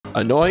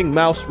Annoying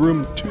Mouse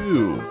Room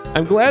 2.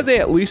 I'm glad they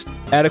at least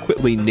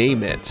adequately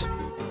name it.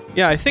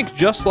 Yeah, I think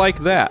just like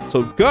that.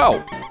 So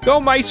go! Go,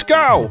 mice,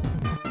 go!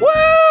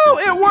 Woo!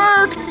 It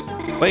worked!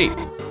 Wait,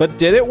 but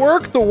did it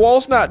work? The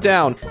wall's not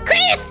down.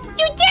 Chris,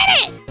 you did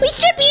it! We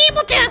should be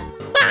able to...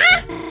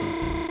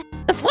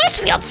 The force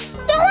field's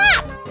still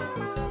up!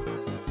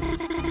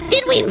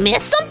 Did we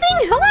miss something?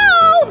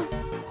 Hello?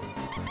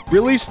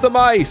 Release the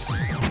mice.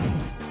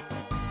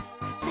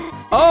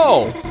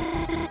 Oh!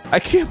 I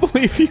can't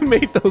believe you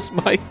made those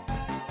mice.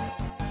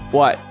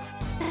 What?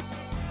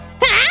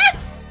 Huh?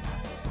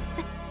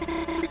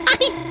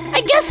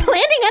 I guess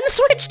landing on the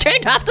switch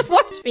turned off the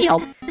force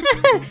field.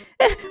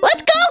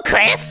 Let's go,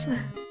 Chris!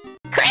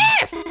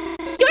 Chris!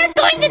 You aren't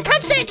going to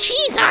touch that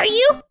cheese, are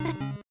you?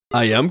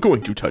 I am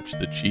going to touch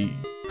the cheese.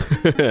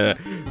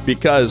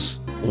 Because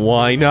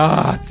why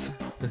not?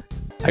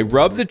 I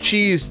rub the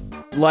cheese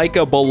like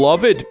a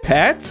beloved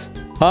pet?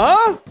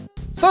 Huh?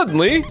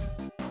 Suddenly,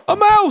 a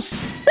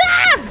mouse!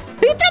 Ah!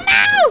 It's a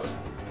mouse!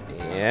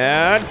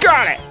 And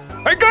got it!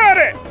 I got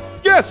it!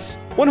 Yes!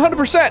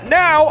 100%!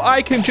 Now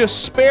I can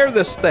just spare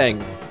this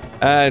thing.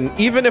 And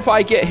even if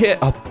I get hit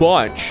a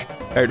bunch,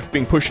 tired of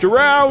being pushed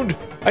around.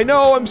 I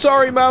know, I'm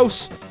sorry,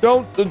 mouse.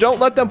 Don't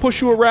let them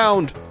push you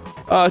around.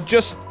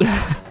 Just,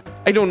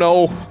 I don't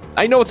know.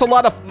 I know it's a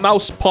lot of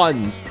mouse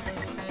puns.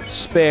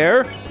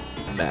 Spare,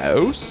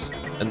 mouse,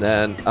 and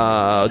then,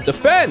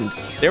 defend.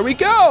 There we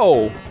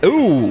go.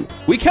 Ooh,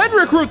 we can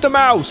recruit the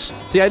mouse.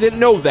 See, I didn't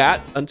know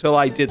that until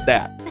I did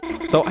that.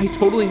 So I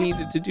totally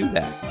needed to do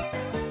that.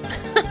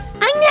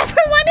 I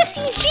never want to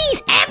see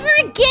cheese ever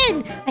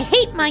again. I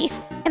hate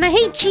mice, and I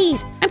hate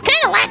cheese. I'm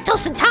kind of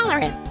lactose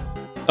intolerant.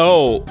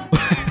 Oh.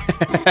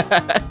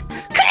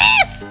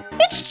 Chris,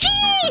 it's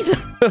cheese!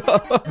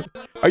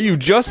 Are you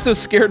just as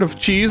scared of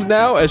cheese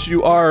now as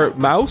you are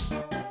mouse?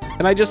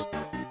 And I just...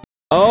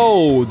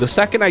 Oh, the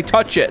second I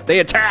touch it, they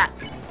attack.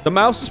 The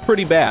mouse is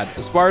pretty bad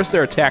as far as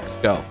their attacks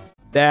go.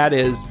 That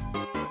is...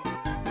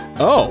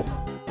 Oh,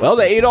 well,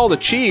 they ate all the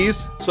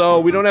cheese, so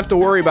we don't have to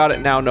worry about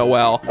it now,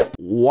 Noelle.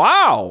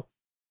 Wow,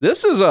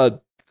 this is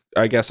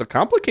I guess, a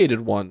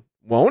complicated one,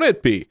 won't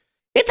it be?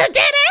 It's a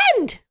dead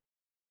end!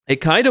 It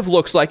kind of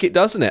looks like it,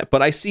 doesn't it?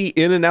 But I see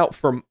in and out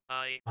from...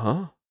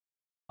 Huh?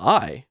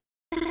 I?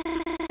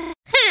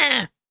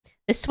 Huh.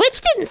 The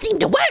switch didn't seem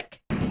to work.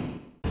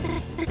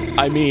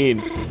 I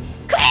mean...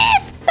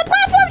 Chris! The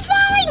platform's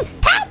falling!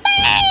 Help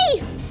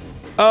me!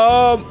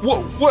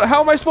 What, how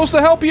am I supposed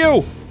to help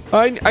you?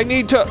 I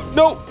need to...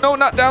 No,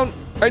 not down.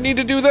 I need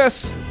to do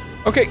this.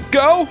 Okay,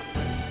 go.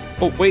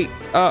 Oh, wait.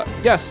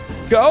 Yes.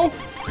 Go.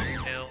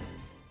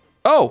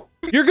 Oh,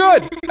 you're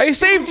good. I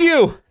saved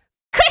you.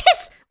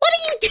 Chris, what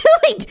are you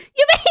doing?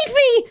 You made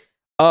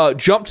me...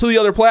 Jump to the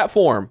other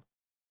platform.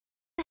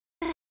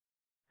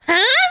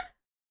 Huh?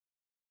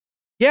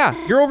 Yeah,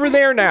 you're over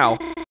there now.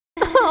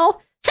 Oh,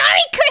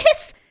 sorry,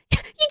 Chris.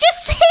 You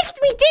just saved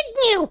me,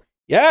 didn't you?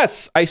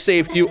 Yes, I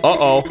saved you.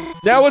 Uh-oh.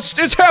 Now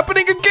it's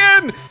happening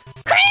again.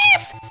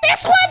 Chris,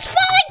 this one's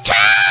falling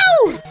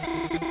too!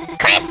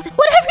 Chris,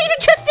 whatever you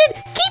just did,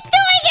 keep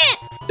doing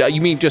it!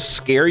 You mean just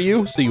scare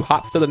you so you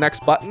hop to the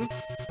next button?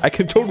 I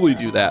can totally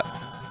do that.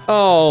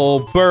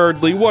 Oh,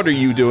 Birdly, what are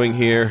you doing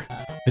here?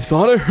 I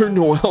thought I heard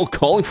Noelle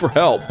calling for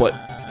help, but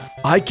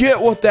I get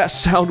what that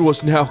sound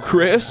was now,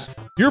 Chris.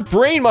 Your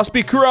brain must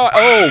be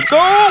Oh, no!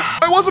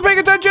 I wasn't paying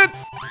attention!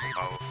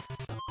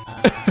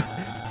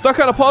 Stuck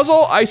on a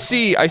puzzle? I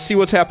see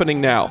what's happening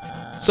now.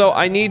 So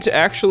I need to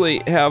actually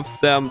have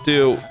them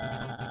do,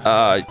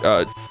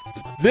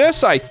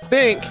 this, I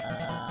think.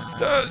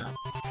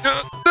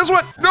 This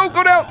one! No,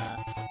 go down!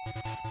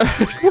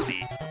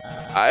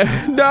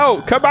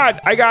 No, come on,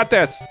 I got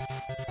this.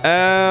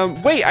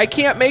 Wait, I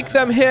can't make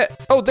them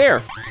hit. Oh,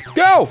 there.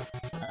 Go!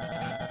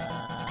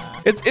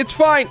 It's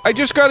fine. I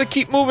just gotta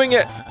keep moving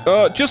it.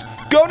 Just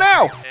go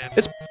now.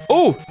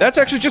 Oh, that's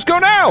actually just go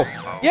now.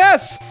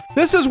 Yes,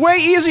 this is way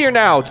easier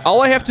now.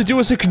 All I have to do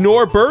is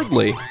ignore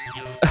Birdly.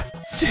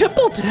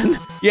 Simpleton.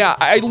 Yeah,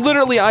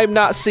 I'm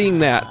not seeing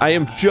that. I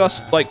am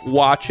just like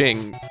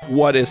watching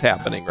what is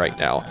happening right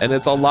now. And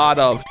it's a lot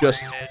of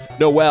just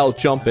Noelle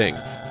jumping.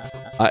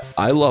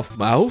 I love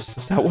mouse?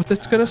 Is that what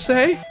that's gonna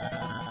say?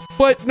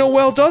 But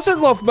Noelle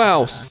doesn't love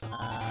mouse.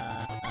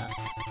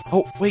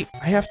 Oh, wait,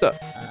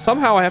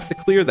 somehow I have to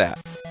clear that.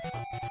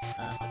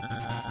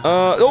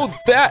 Oh,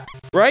 that,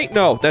 right?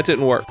 No, that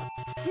didn't work.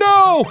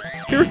 No,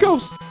 here it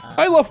goes.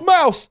 I love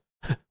mouse.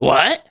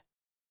 What?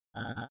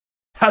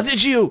 How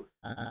did you?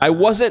 I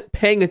wasn't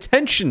paying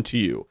attention to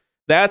you.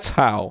 That's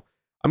how.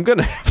 I'm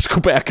gonna have to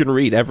go back and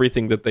read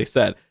everything that they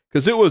said,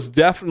 because it was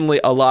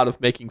definitely a lot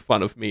of making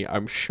fun of me,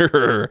 I'm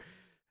sure.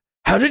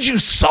 How did you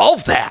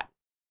solve that?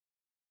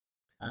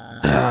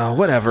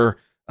 Whatever.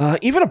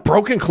 Even a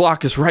broken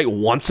clock is right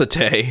once a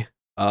day.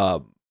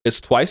 It's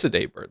twice a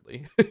day,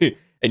 Birdly.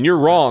 And you're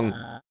wrong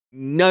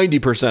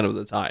 90% of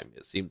the time,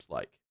 it seems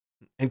like.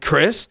 And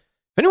Chris,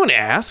 if anyone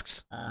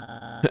asks,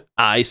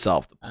 I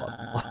solved the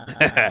puzzle.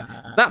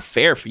 It's not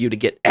fair for you to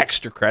get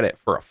extra credit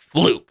for a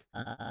fluke.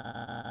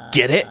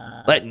 Get it?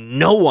 Let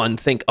no one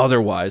think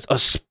otherwise,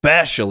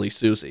 especially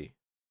Susie.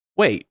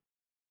 Wait,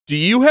 do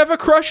you have a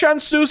crush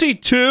on Susie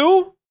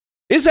too?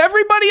 Is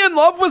everybody in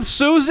love with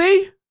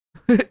Susie?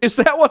 Is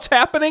that what's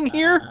happening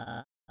here?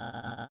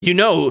 You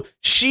know,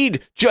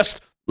 she'd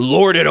just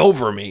lord it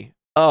over me.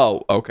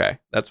 Oh, okay,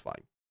 that's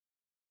fine.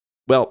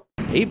 Well,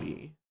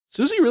 maybe.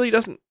 Susie really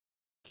doesn't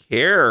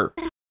care.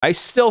 I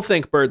still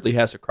think Birdly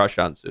has a crush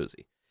on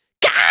Susie.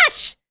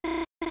 Gosh!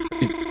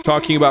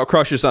 Talking about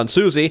crushes on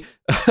Susie.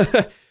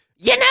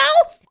 You know,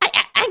 I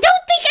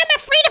don't think I'm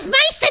afraid of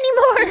mice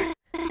anymore.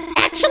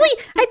 Actually,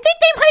 I think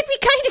they might be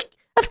kind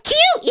of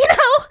cute, you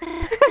know?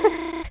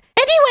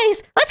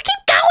 Anyways, let's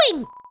keep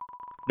going.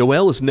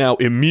 Noelle is now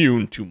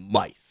immune to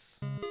mice.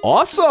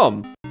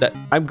 Awesome!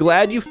 I'm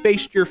glad you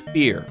faced your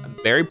fear. I'm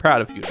very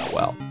proud of you,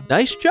 Noelle.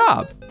 Nice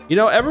job. You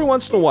know, every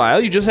once in a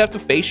while, you just have to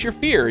face your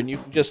fear and you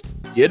can just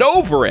get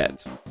over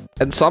it.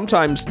 And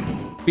sometimes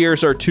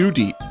fears are too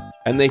deep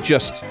and they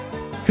just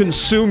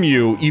consume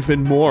you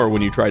even more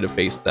when you try to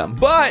face them.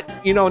 But,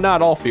 you know,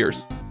 not all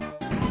fears.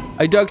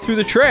 I dug through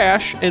the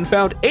trash and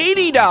found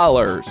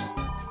 $80.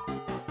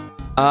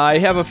 I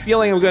have a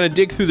feeling I'm going to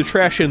dig through the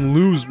trash and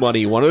lose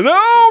money. Want to know?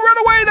 Run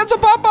away! That's a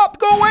pop-up!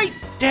 Go away!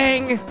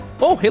 Dang!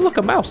 Oh, hey, look,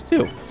 a mouse,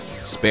 too.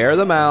 Spare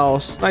the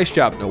mouse. Nice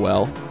job,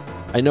 Noelle.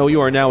 I know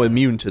you are now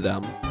immune to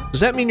them. Does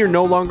that mean you're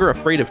no longer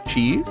afraid of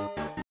cheese?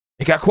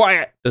 It got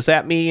quiet. Does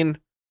that mean...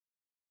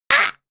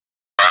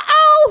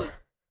 Uh-oh!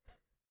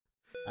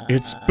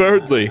 It's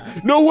Birdly.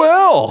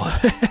 Noelle!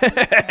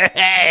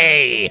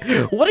 Hey!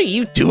 What are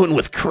you doing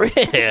with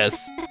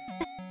Chris?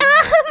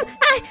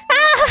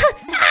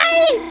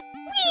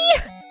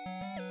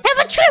 We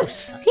have a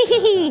truce.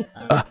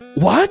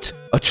 What?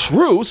 A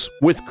truce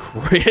with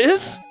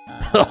Chris?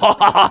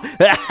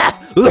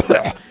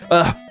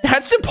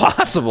 That's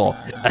impossible.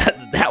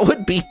 That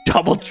would be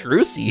double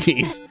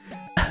truces.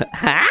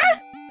 Huh?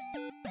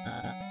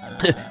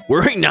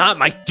 Worry not,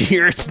 my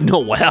dearest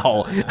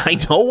Noelle. I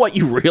know what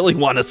you really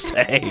want to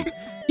say.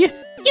 You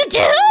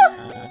do?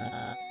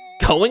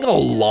 Going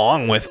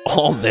along with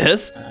all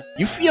this,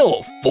 you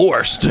feel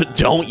forced,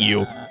 don't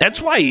you? That's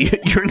why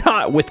you're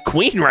not with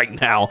Queen right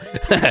now.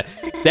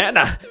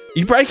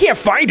 You probably can't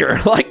find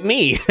her like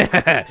me.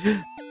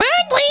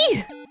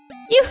 Birdly,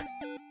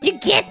 you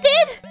get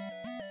it?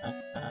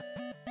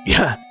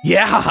 Yeah,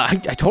 I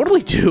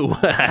totally do.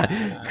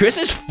 Chris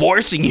is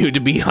forcing you to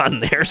be on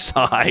their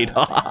side.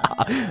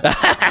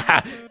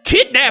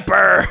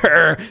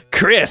 Kidnapper!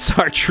 Chris,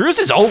 our truce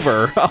is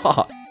over.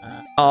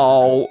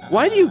 Oh,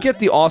 why do you get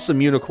the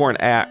awesome unicorn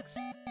axe?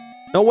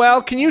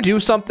 Noelle, can you do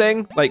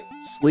something? Like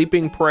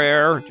sleeping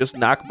prayer, just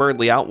knock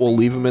Birdly out, we'll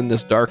leave him in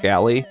this dark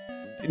alley.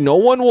 No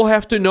one will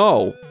have to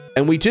know.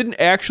 And we didn't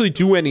actually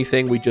do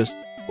anything, we just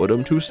put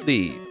him to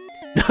sleep.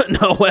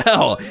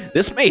 Noelle,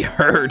 this may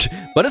hurt,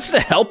 but it's to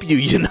help you,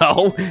 you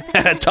know?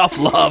 Tough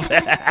love.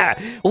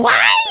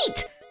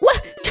 Wait!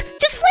 What?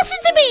 Just listen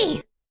to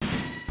me!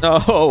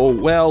 Oh,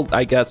 well,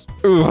 I guess.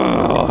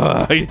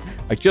 I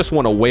just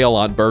want to wail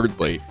on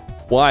Birdly.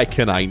 Why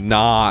can I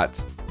not?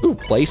 Ooh,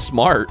 play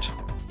smart.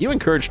 You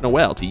encouraged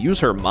Noelle to use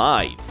her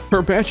mind.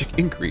 Her magic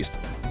increased.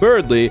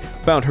 Birdly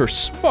found her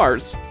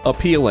smarts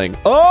appealing.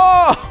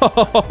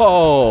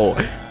 Oh!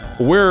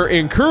 We're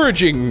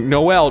encouraging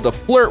Noelle to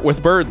flirt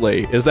with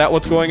Birdly. Is that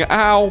what's going on?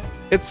 Ow.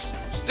 It's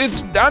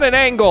on an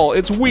angle.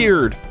 It's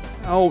weird.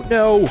 Oh,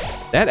 no.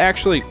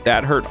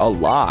 That hurt a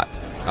lot.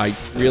 I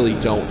really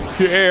don't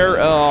care.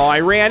 Oh, I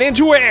ran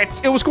into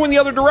it. It was going the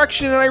other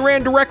direction and I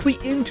ran directly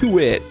into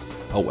it.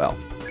 Oh, well.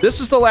 This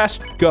is the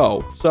last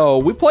go. So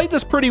we played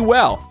this pretty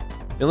well.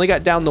 We only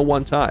got down the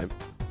one time.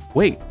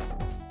 Wait.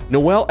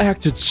 Noelle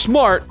acted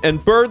smart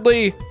and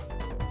Birdly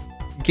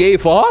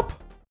gave up?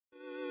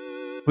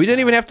 We didn't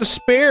even have to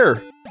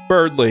spare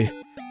Birdly.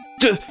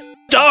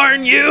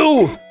 Darn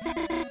you!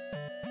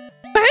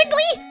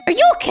 Birdly, are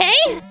you okay?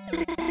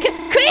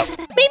 Chris,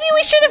 maybe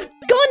we should have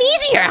gone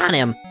easier on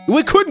him.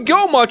 We couldn't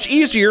go much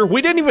easier.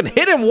 We didn't even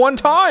hit him one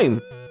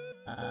time.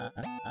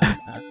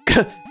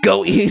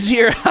 Go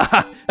easier?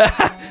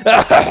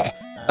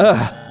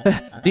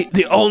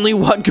 The only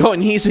one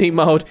going easy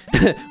mode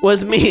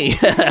was me. You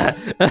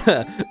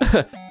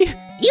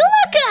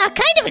look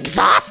kind of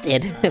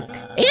exhausted.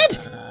 And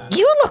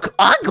you look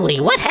ugly.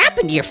 What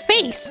happened to your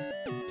face?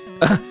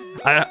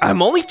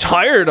 I'm only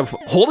tired of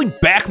holding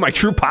back my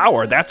true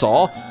power, that's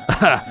all.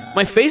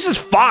 My face is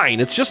fine.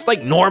 It's just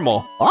like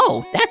normal.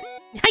 Oh,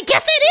 I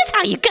guess that is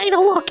how you kind of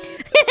look.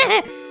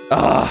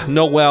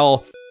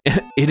 Noelle,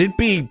 it'd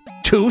be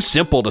too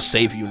simple to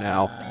save you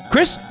now.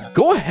 Chris,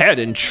 go ahead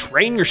and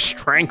train your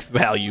strength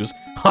values.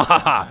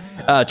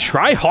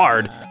 Try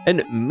hard,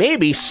 and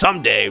maybe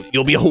someday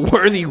you'll be a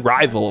worthy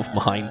rival of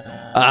mine.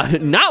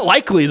 Not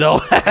likely, though.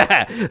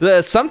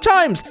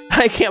 Sometimes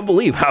I can't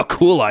believe how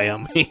cool I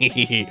am.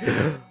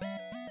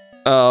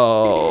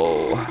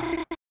 Oh.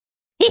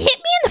 He hit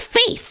me in the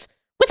face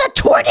with a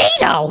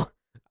tornado.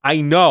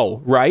 I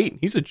know, right?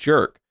 He's a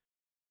jerk.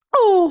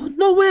 Oh,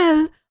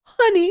 Noelle,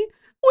 honey,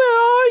 where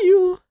are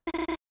you?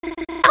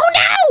 Oh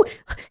no!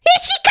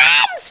 Here she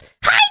comes!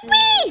 Hide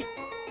me!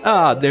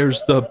 Ah,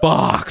 there's the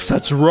box.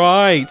 That's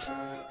right.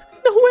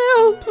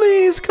 Noelle,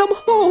 please come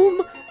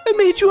home. I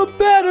made you a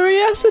battery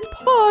acid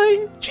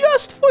pie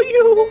just for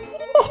you.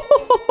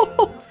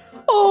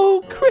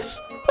 Oh, Chris,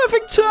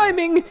 perfect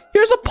timing.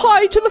 Here's a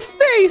pie to the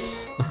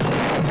face.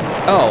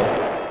 Oh.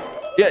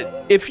 Yeah,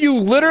 if you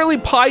literally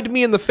pied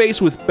me in the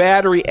face with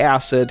battery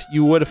acid,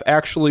 you would have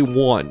actually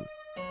won.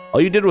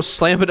 All you did was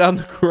slam it on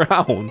the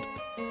ground.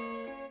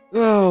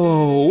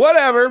 Oh,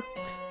 whatever.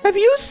 Have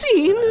you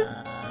seen?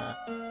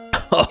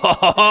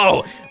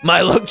 Oh,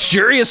 my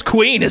luxurious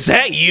queen, is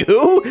that you?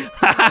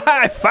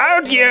 I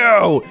found you!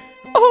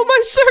 Oh,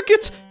 my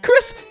circuits!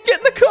 Chris, get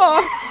in the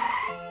car!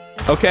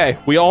 Okay,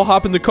 we all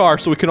hop in the car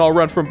so we can all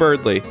run from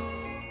Birdly.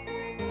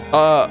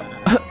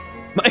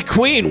 My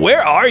queen,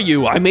 where are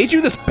you? I made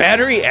you this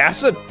battery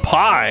acid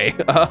pie.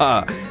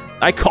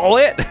 I call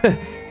it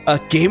a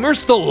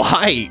gamer's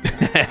delight.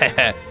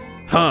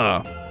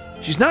 Huh.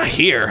 She's not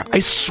here. I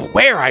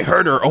swear I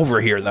heard her over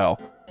here, though.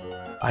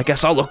 I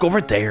guess I'll look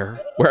over there,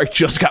 where I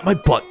just got my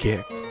butt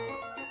kicked.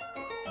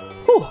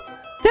 Whew,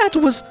 that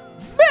was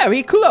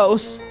very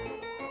close.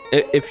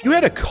 If you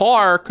had a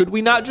car, could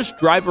we not just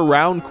drive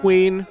around,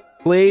 Queen?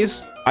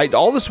 Please?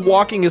 All this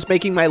walking is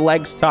making my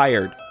legs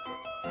tired.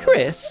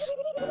 Chris,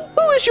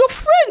 who is your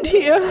friend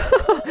here?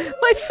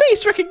 My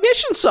face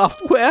recognition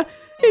software,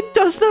 it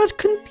does not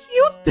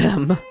compute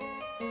them.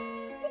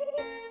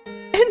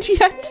 And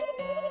yet,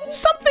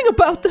 something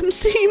about them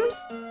seems...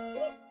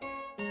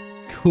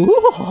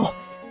 cool.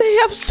 They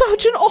have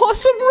such an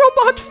awesome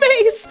robot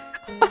face.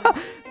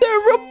 They're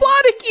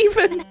robotic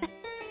even.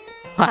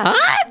 Huh?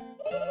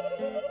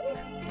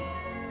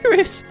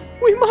 Chris,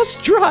 we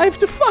must drive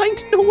to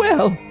find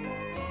Noelle.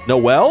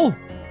 Noelle?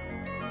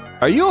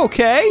 Are you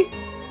okay?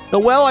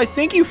 Noelle, I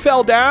think you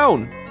fell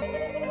down.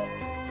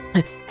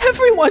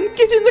 Everyone,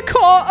 get in the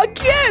car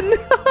again!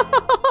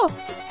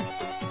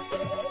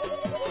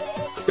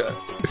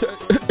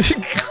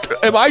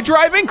 Am I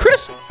driving?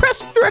 Chris, press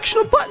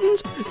directional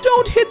buttons.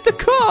 Don't hit the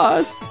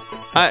cars.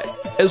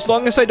 As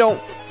long as I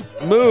don't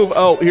move.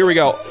 Oh, here we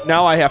go.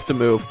 Now I have to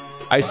move.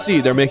 I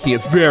see. They're making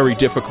it very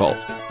difficult.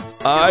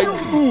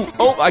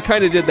 Oh, I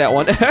kind of did that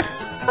one.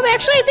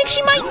 Actually, I think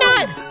she might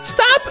not.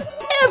 Stop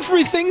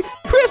everything.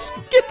 Chris,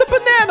 get the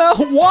banana.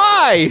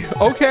 Why?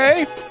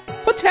 Okay.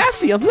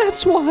 Potassium,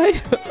 that's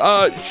why.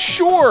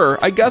 Sure.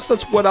 I guess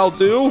that's what I'll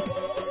do.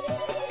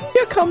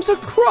 Here comes a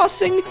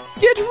crossing.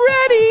 Get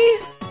ready.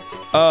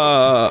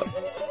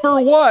 For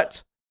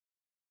what?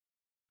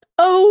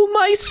 Oh,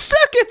 my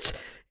circuits!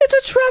 It's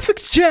a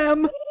traffic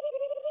jam.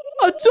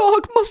 A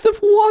dog must have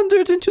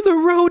wandered into the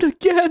road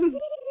again.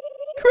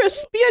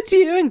 Chris, be a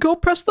dear and go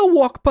press the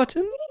walk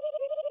button.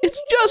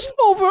 It's just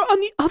over on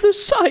the other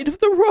side of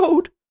the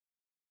road.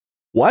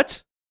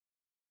 What?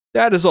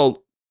 That is a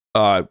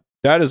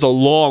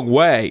long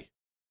way.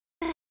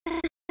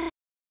 I'll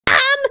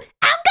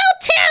go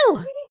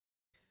too.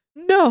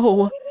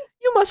 No,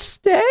 you must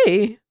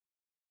stay.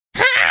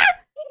 Huh?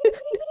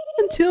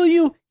 Until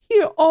you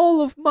hear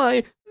all of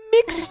my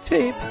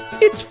mixtape.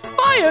 It's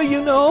fire,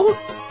 you know.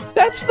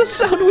 That's the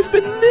sound we've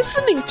been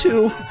listening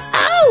to.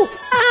 Oh,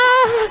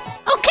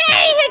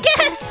 okay, I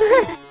guess.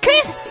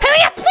 Chris,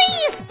 hurry up,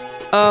 please.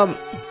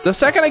 The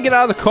second I get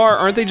out of the car,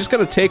 aren't they just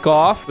gonna take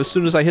off as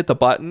soon as I hit the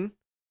button?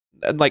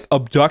 And, like,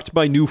 abduct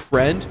my new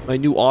friend? My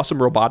new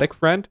awesome robotic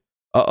friend?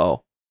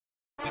 Uh-oh.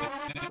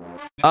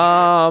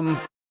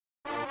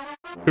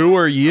 Who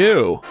are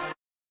you?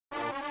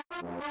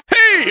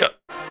 Hey!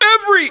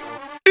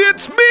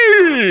 It's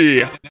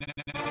me!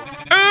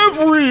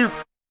 Everybody's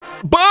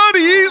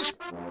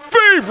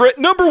favorite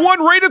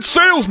 #1 rated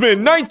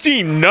salesman,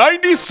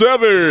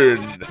 1997!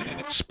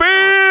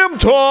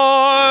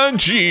 Spamton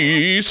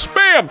G.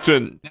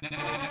 Spamton!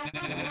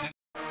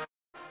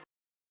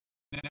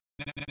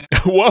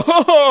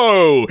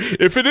 Whoa!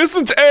 If it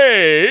isn't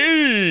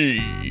a...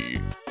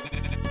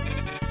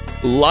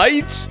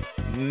 Lightner?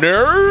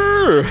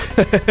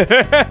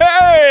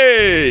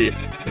 Hey!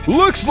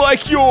 Looks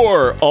like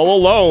you're all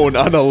alone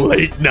on a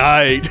late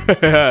night.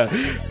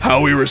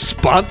 How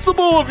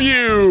irresponsible of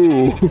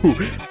you!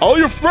 All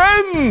your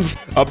friends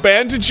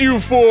abandoned you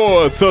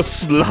for the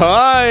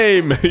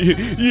slime.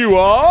 You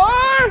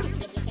are?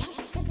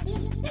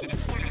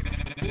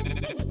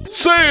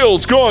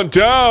 Sales gone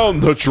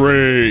down the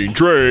drain.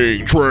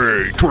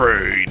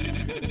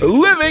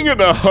 Living in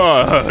a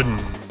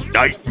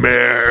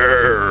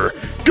nightmare.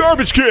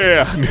 Garbage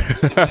can.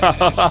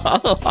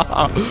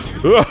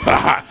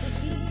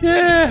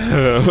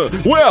 Yeah.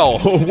 Well,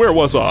 where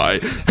was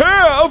I?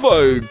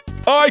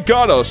 I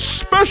got a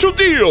special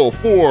deal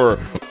for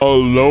a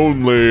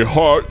lonely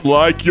heart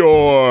like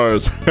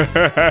yours.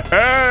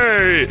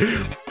 Hey,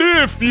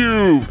 if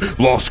you've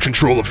lost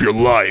control of your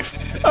life,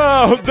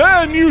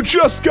 then you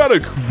just gotta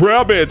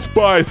grab it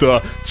by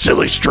the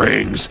silly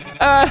strings.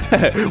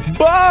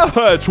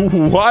 But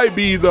why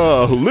be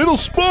the little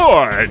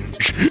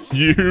sponge?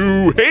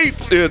 You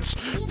hate its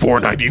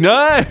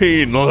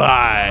 $4.99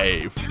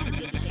 life.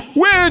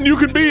 when you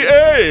could be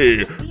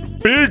a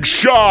big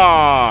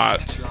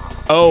shot.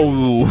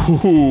 Oh,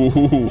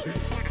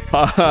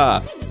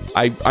 haha.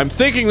 I'm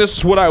thinking this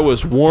is what I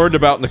was warned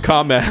about in the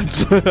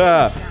comments.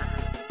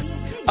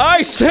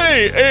 I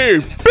say a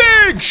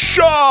big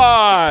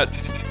shot.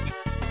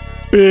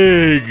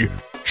 Big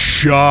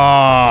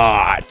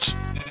shot.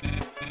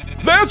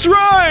 That's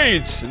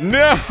right.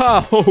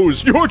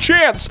 Now's your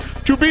chance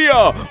to be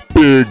a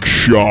big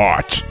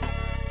shot.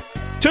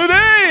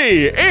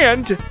 Today,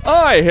 and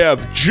I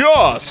have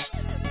just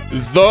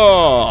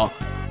the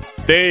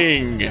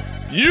thing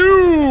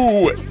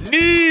you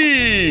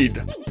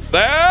need.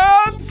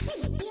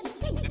 That's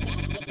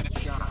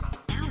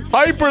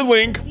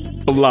hyperlink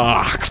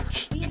blocked.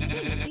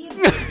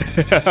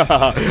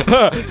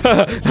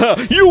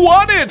 You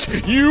want it!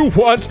 You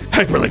want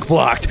hyperlink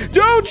blocked,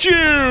 don't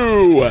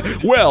you?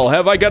 Well,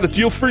 have I got a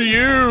deal for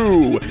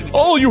you?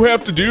 All you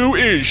have to do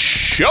is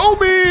show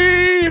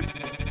me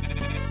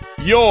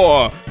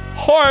your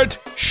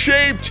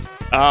heart-shaped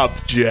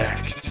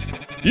object.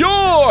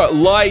 You're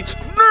light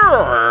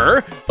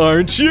mirror,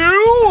 aren't you?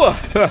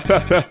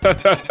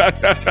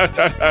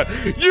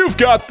 You've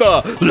got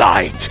the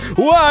light.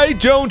 Why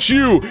don't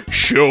you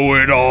show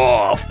it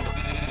off?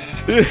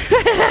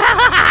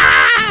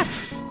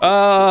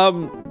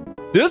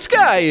 This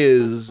guy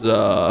is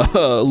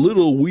a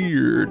little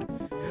weird.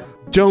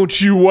 Don't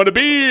you want to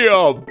be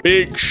a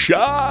big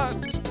shot?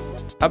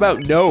 How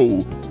about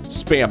no,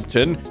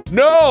 Spampton?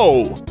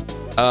 No!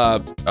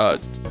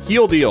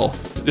 Heal deal.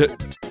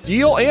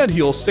 Heal and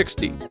heal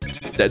 60.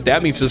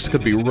 That means this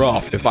could be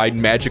rough if I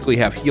magically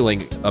have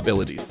healing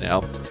abilities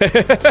now.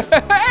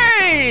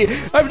 Hey!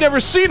 I've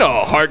never seen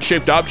a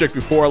heart-shaped object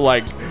before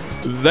like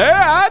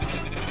that.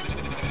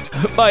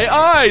 My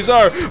eyes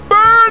are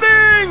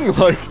burning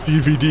like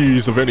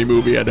DVDs of any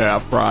movie at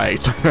half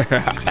price.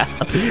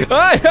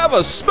 I have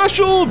a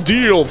special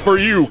deal for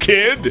you,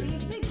 kid.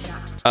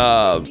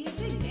 Tell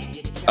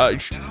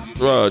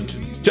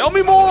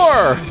me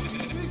more.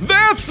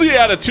 That's the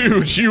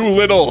attitude, you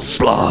little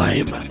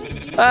slime.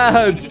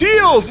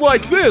 Deals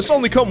like this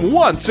only come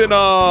once in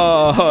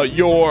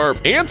your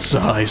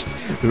ant-sized,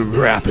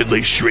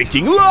 rapidly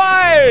shrinking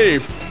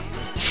life.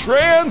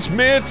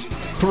 Transmit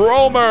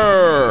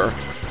Chromer.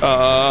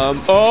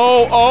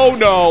 Oh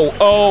no.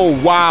 Oh,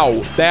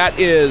 wow. That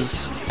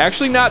is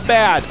actually not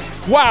bad.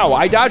 Wow,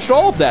 I dodged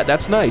all of that.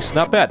 That's nice.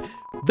 Not bad.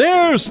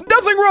 There's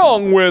nothing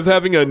wrong with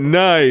having a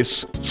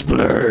nice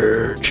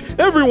splurge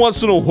every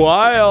once in a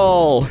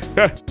while.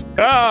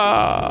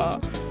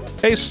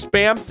 Hey,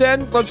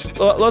 Spampton,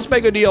 let's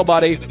make a deal,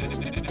 buddy.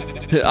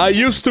 I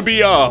used to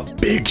be a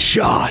big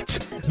shot,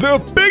 the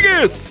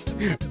biggest,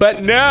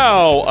 but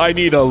now I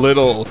need a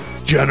little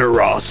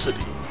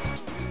generosity.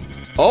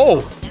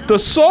 Oh, the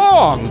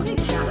song.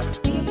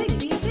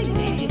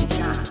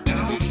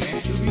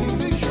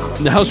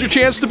 Now's your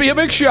chance to be a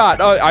big shot.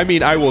 I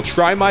mean, I will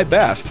try my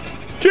best.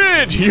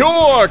 Kid,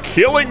 you're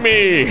killing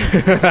me.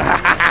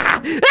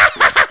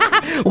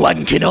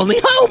 One can only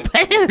hope.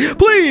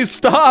 Please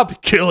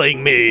stop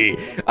killing me.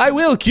 I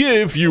will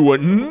give you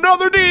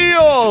another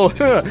deal.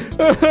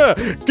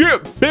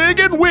 Get big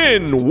and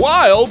win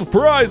wild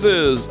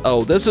prizes.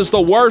 Oh, this is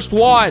the worst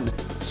one.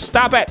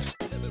 Stop it.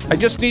 I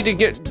just need to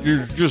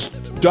just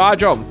dodge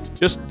them.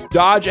 Just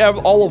dodge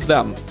all of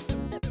them.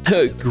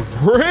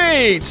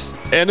 Great.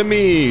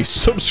 Enemy,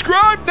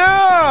 subscribe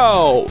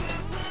now.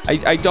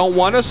 I don't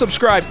want to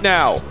subscribe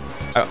now.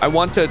 I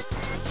want to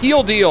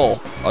heal deal.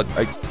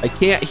 I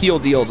can't heal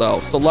deal though.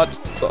 So let's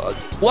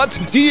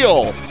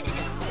deal.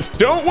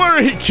 Don't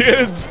worry,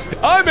 kids.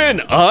 I'm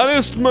an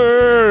honest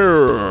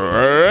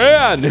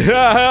man.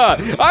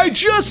 I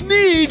just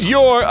need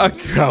your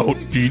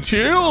account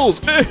details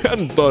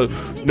and the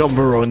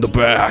number on the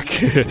back.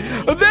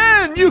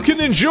 Then you can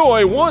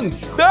enjoy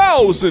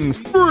 1,000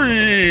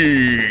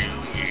 free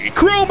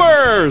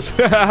Chromers.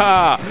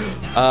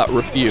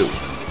 Refuse.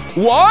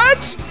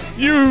 What?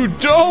 You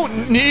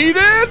don't need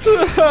it?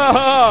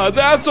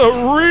 That's a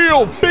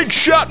real big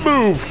shot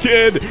move,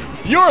 kid.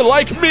 You're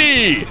like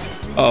me,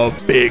 a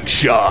big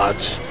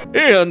shot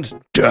and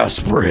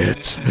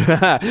desperate.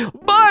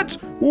 But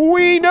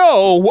we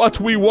know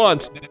what we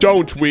want,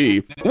 don't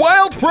we?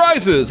 Wild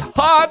prizes,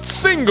 hot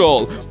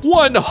single,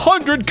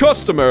 100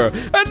 customer,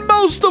 and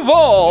most of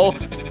all,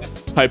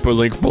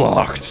 hyperlink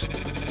blocked.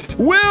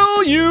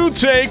 Will you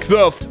take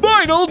the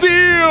final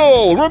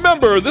deal?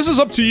 Remember, this is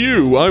up to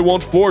you. I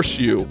won't force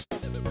you.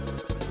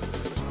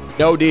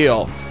 No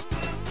deal.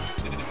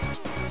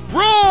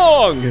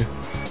 Wrong!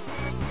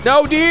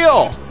 No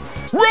deal.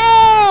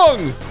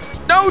 Wrong!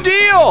 No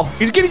deal.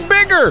 He's getting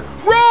bigger.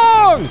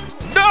 Wrong!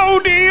 No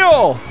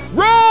deal.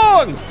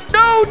 Wrong!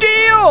 No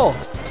deal.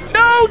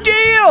 No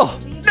deal.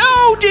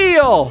 No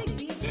deal.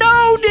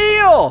 No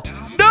deal.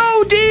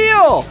 No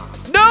deal.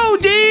 No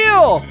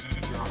deal.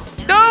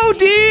 No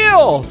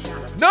deal!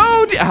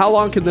 No deal! How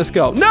long can this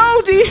go?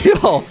 No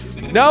deal!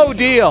 No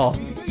deal!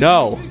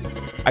 No.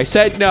 I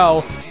said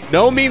no.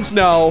 No means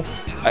no.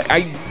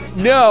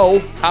 No.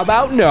 How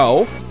about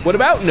no? What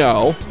about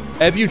no?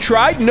 Have you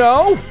tried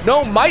no?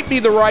 No might be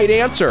the right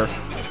answer.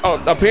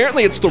 Oh,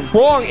 apparently it's the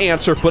wrong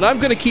answer, but I'm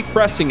gonna keep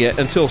pressing it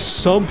until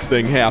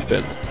something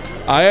happens.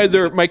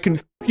 Either my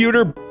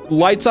computer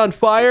lights on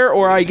fire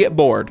or I get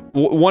bored.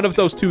 One of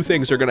those two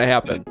things are gonna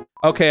happen.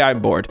 Okay,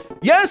 I'm bored.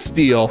 Yes,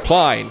 deal,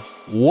 fine.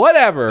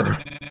 Whatever.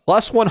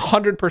 Plus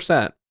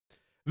 100%.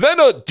 Then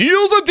a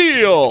deal's a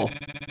deal.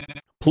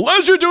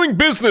 Pleasure doing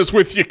business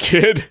with you,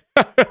 kid.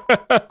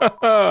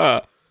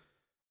 I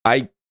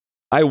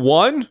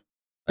won.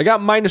 I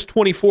got minus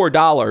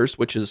 $24,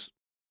 which is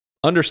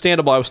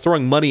understandable. I was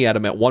throwing money at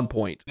him at one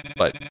point,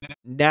 but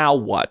now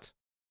what?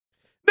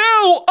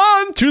 Now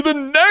on to the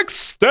next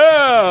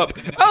step.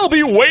 I'll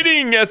be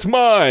waiting at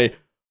my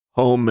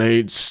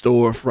homemade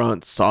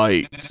storefront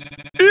site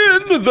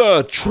in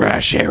the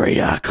trash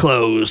area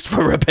closed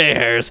for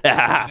repairs.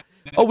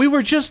 Oh, we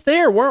were just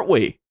there, weren't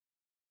we?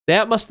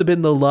 That must have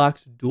been the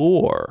locked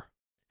door.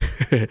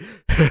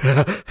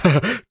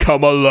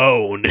 Come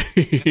alone.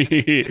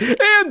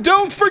 And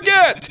don't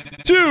forget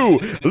to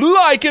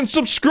like and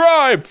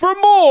subscribe for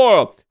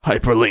more.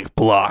 Hyperlink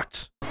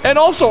blocked. And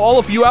also, all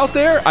of you out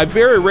there, I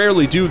very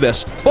rarely do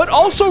this, but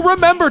also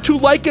remember to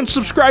like and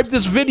subscribe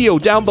this video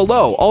down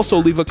below. Also,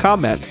 leave a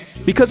comment,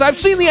 because I've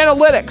seen the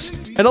analytics,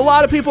 and a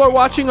lot of people are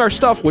watching our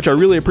stuff, which I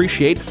really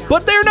appreciate,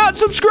 but they're not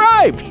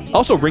subscribed.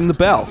 Also, ring the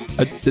bell.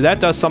 That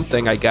does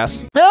something, I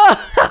guess.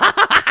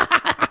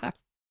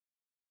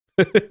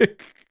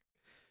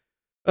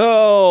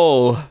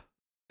 Oh,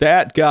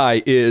 that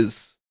guy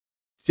is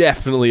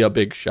definitely a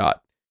big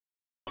shot.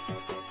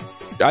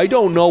 I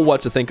don't know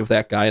what to think of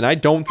that guy, and I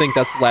don't think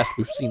that's the last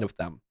we've seen of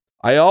them.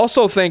 I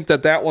also think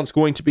that that one's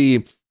going to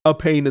be a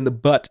pain in the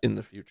butt in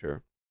the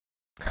future.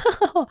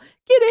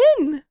 Get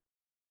in.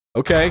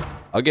 Okay,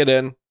 I'll get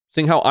in.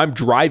 Seeing how I'm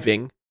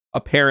driving,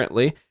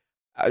 apparently.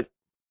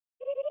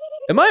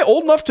 Am I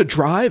old enough to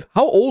drive?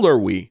 How old are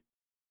we?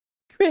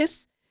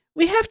 Chris,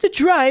 we have to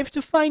drive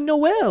to find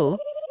Noelle.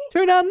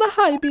 Turn on the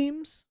high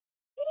beams.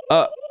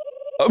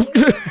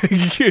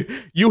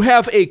 You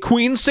have a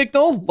queen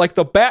signal? Like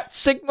the bat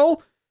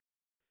signal?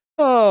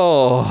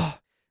 Oh.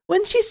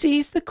 When she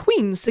sees the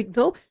queen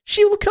signal,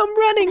 she will come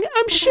running,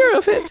 I'm sure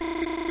of it.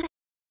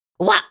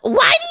 Why do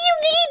you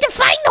need to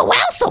find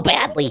Noelle so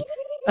badly?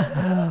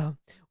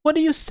 What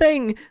are you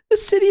saying? The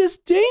city is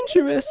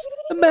dangerous.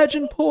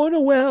 Imagine poor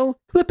Noelle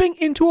clipping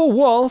into a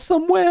wall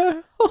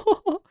somewhere.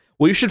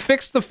 Well, you should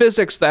fix the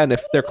physics then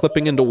if they're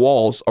clipping into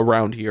walls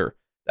around here.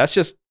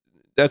 That's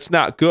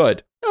not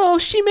good. Oh,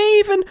 she may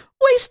even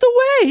waste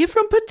away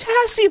from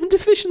potassium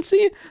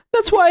deficiency.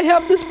 That's why I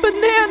have this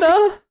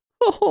banana.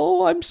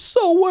 Oh, I'm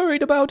so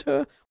worried about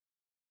her.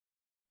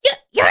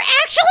 You're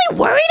actually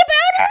worried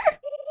about her?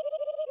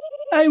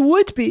 I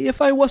would be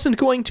if I wasn't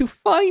going to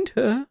find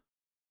her.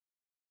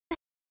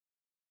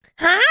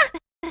 Huh?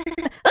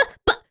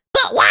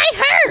 But why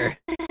her?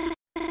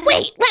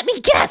 Wait, let me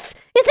guess.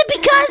 Is it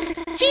because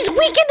she's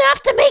weak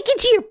enough to make it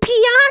to your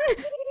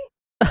peon?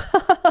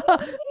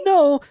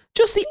 No,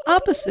 just the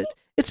opposite.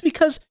 It's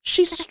because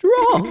she's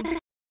strong.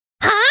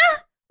 Huh?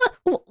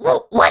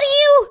 What are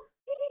you?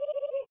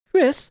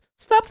 Chris,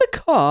 stop the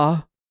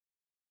car.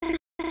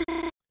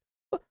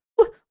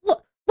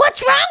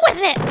 What's wrong with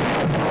it?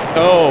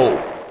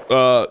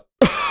 Oh,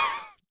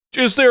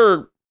 is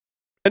there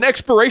an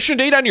expiration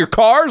date on your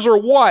cars or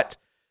what?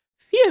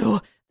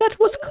 Phew, that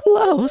was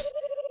close.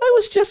 I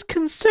was just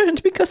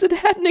concerned because it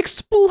hadn't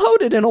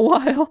exploded in a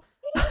while.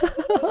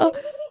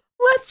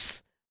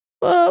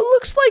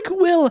 Looks like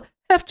we'll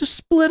have to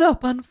split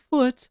up on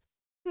foot.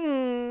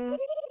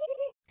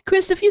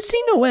 Chris, if you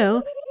see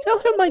Noelle, tell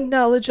her my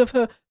knowledge of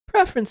her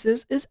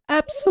preferences is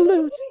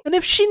absolute. And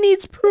if she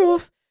needs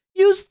proof,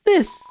 use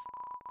this.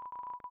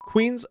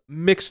 Queen's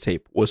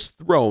mixtape was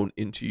thrown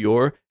into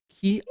your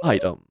key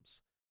items.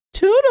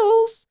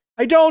 Toodles.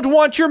 I don't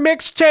want your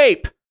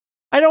mixtape.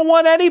 I don't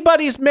want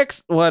anybody's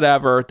mix.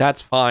 Whatever,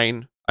 that's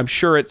fine. I'm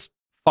sure it's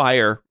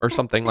fire or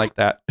something like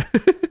that.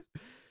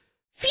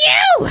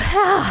 Phew!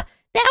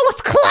 That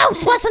was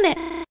close, wasn't it?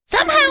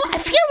 Somehow, I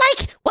feel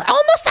like we're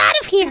almost out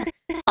of here.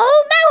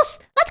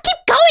 Almost! Let's keep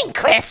going,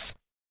 Chris!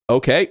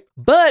 Okay,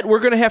 but we're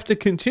going to have to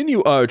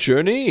continue our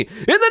journey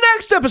in the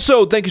next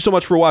episode. Thank you so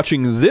much for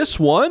watching this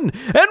one.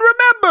 And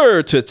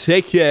remember to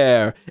take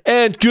care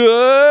and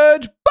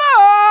goodbye!